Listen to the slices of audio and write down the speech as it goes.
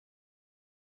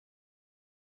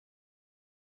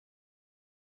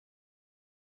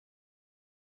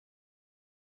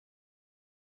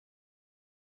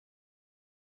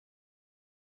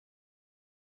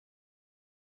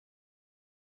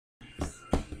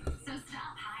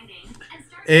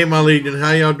Hey, my Legion,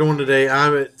 how y'all doing today?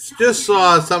 I just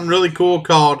saw something really cool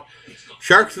called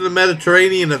Sharks of the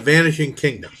Mediterranean, a Vanishing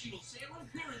Kingdom.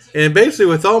 And basically,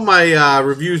 with all my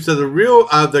reviews of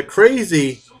the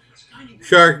crazy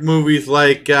shark movies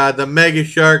like the Mega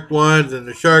Shark ones and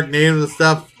the Sharknado and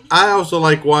stuff, I also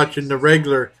like watching the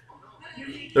regular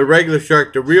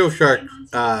shark, the real shark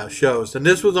shows. And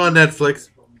this was on Netflix.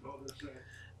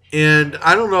 And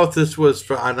I don't know if this was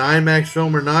for an IMAX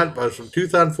film or not, but it's from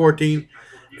 2014.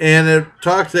 And it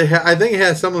talks. I think it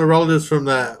has some of the relatives from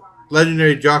the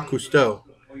legendary Jacques Cousteau,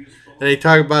 and they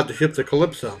talk about the ships of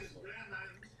Calypso.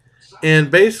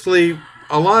 And basically,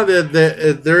 a lot of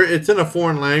it's in a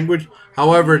foreign language.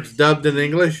 However, it's dubbed in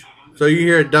English, so you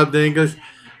hear it dubbed in English.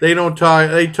 They don't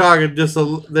talk. They talk just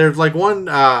there's like one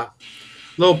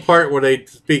little part where they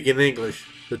speak in English.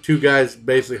 The two guys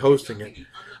basically hosting it,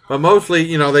 but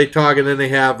mostly, they talk and then they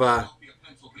have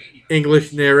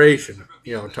English narration.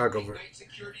 Talk over it.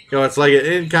 It's like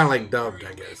it's kind of like dubbed,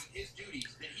 I guess.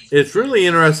 It's really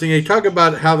interesting. They talk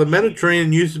about how the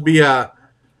Mediterranean used to be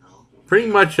pretty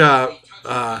much a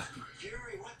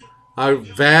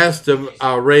vast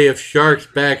array of sharks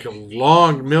back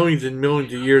long millions and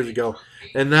millions of years ago,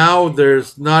 and now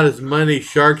there's not as many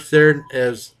sharks there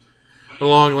as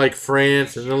along like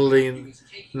France and Italy and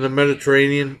the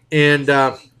Mediterranean, and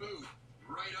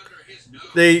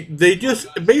they just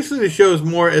basically the show is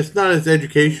more. It's not as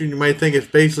education. You might think it's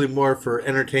basically more for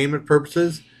entertainment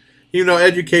purposes.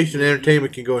 Education and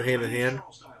entertainment can go hand in hand,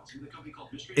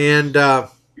 and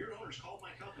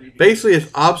basically it's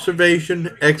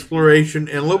observation, exploration,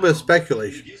 and a little bit of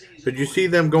speculation. But you see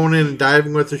them going in and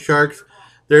diving with the sharks.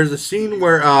 There's a scene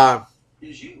where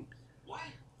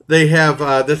they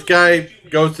have this guy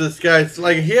goes to this guy. It's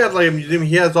like he has like a museum.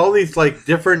 He has all these like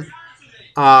different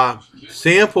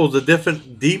samples of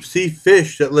different deep sea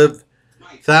fish that live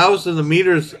thousands of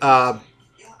meters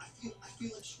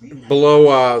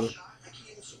below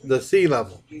the sea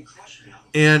level.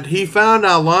 And he found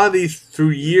out a lot of these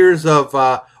through years of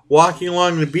walking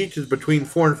along the beaches between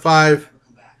 4 and 5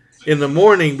 in the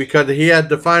morning, because he had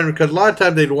to find them, because a lot of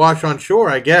times they'd wash on shore,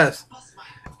 I guess.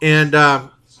 And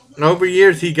over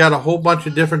years he got a whole bunch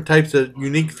of different types of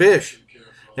unique fish.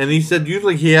 And he said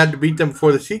usually he had to beat them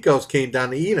before the seagulls came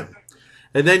down to eat them.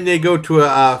 And then they go to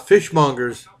a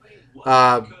fishmonger's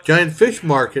giant fish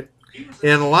market,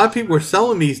 and a lot of people were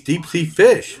selling these deep sea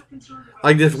fish.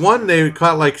 Like this one, they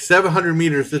caught like 700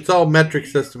 meters. It's all metric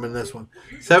system in this one.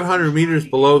 700 meters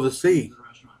below the sea.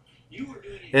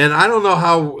 And I don't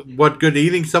know what good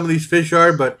eating some of these fish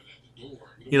are, but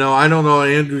I don't know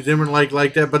Andrew Zimmern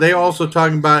like that. But they also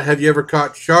talking about, have you ever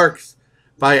caught sharks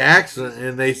by accident?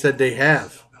 And they said they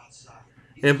have.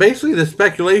 And basically the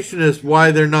speculation is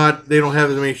why they don't have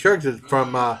as many sharks is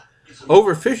from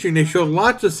overfishing. They show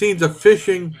lots of scenes of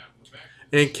fishing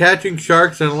and catching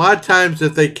sharks, and a lot of times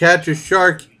if they catch a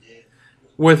shark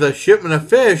with a shipment of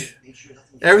fish,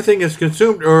 everything is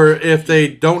consumed, or if they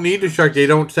don't need the shark, they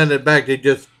don't send it back. They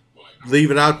just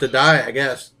leave it out to die, I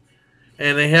guess.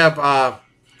 And they have a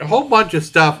whole bunch of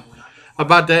stuff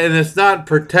about that, and it's not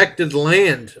protected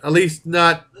land, at least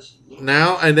not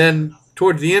now. And then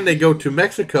towards the end, they go to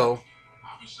Mexico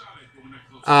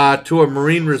to a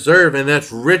marine reserve, and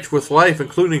that's rich with life,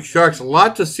 including sharks.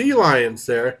 Lots of sea lions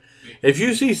there. If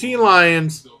you see sea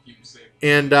lions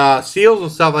and seals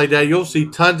and stuff like that, you'll see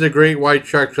tons of great white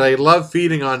sharks. I love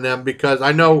feeding on them, because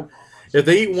I know if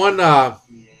they eat one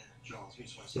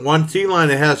sea lion,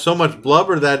 it has so much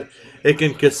blubber that it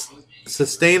can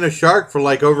sustain a shark for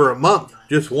like over a month,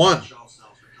 just one.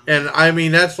 And I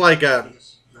mean that's like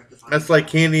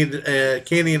candy in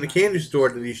the candy store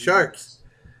to these sharks,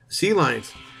 sea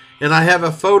lions. And I have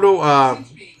a photo.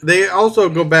 They also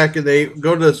go back and they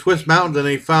go to the Swiss mountains, and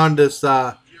they found this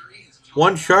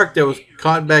one shark that was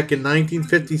caught back in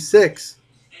 1956,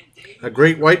 a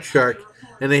great white shark,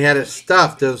 and they had it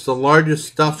stuffed. It was the largest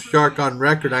stuffed shark on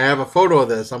record. I have a photo of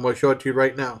this. I'm going to show it to you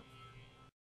right now.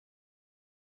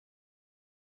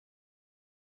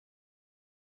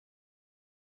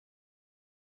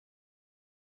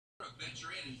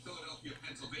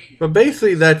 But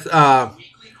basically, that's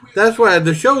what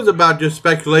the show is about. Just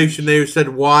speculation. They said,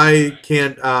 why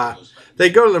can't they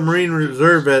go to the marine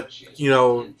reserve at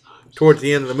towards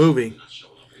the end of the movie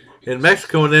in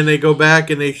Mexico, and then they go back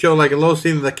and they show like a little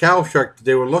scene of the cow shark that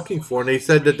they were looking for, and they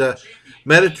said that the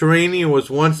Mediterranean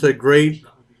was once a great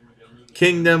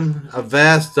kingdom, a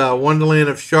vast wonderland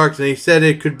of sharks, and they said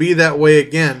it could be that way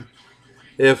again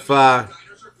if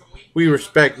we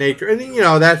respect nature. And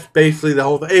that's basically the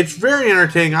whole thing. It's very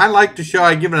entertaining. I like the show.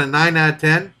 I give it a 9 out of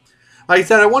 10. Like I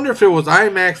said, I wonder if it was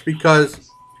IMAX, because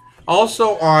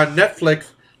also on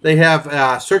Netflix they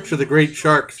have Search of the Great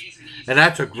Sharks, and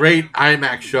that's a great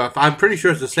IMAX show. I'm pretty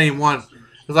sure it's the same one.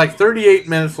 It's like 38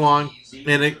 minutes long,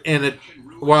 and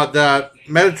while the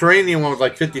Mediterranean one was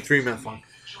like 53 minutes long.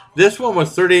 This one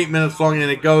was 38 minutes long,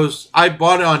 and it goes. I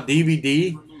bought it on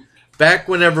DVD back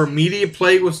whenever Media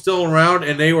Play was still around,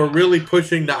 and they were really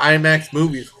pushing the IMAX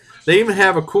movies. They even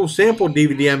have a cool sample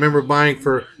DVD I remember buying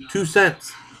for 2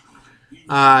 cents.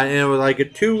 And it was like a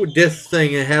 2-disc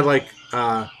thing. It had like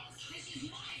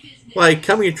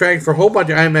coming attractions for a whole bunch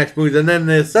of IMAX movies, and then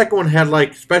the second one had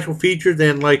like special features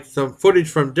and like some footage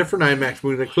from different IMAX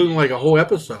movies, including like a whole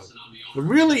episode.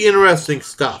 Really interesting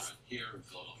stuff.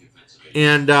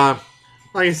 And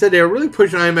like I said, they were really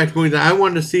pushing IMAX movies. And I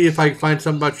wanted to see if I could find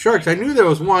something about sharks. I knew there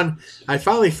was one. I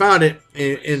finally found it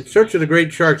in Search of the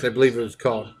Great Sharks, I believe it was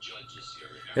called.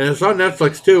 And it's on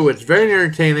Netflix too. It's very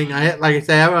entertaining. Like I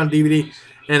said, I have it on DVD.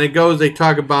 And it goes, they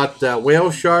talk about the whale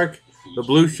shark, the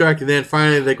blue shark, and then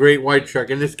finally the great white shark.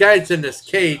 And this guy's in this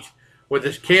cage with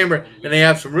this camera, and they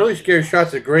have some really scary shots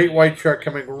of the great white shark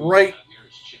coming right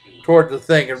toward the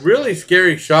thing. And really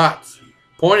scary shots.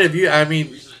 Point of view, I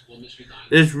mean,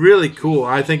 it's really cool.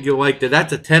 I think you'll like that.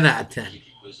 That's a 10 out of 10.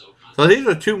 So these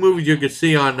are 2 movies you can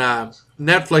see on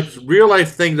Netflix. Real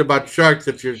life things about sharks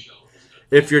if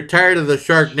you're tired of the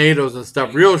Sharknadoes and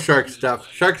stuff. Real shark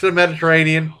stuff. Sharks of the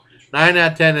Mediterranean, 9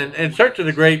 out of 10. And Search of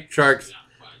the Great Sharks,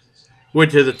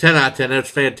 which is a 10 out of 10. That's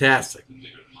fantastic.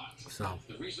 So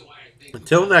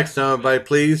until next time, everybody,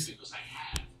 please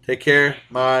take care.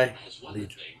 My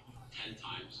Legion.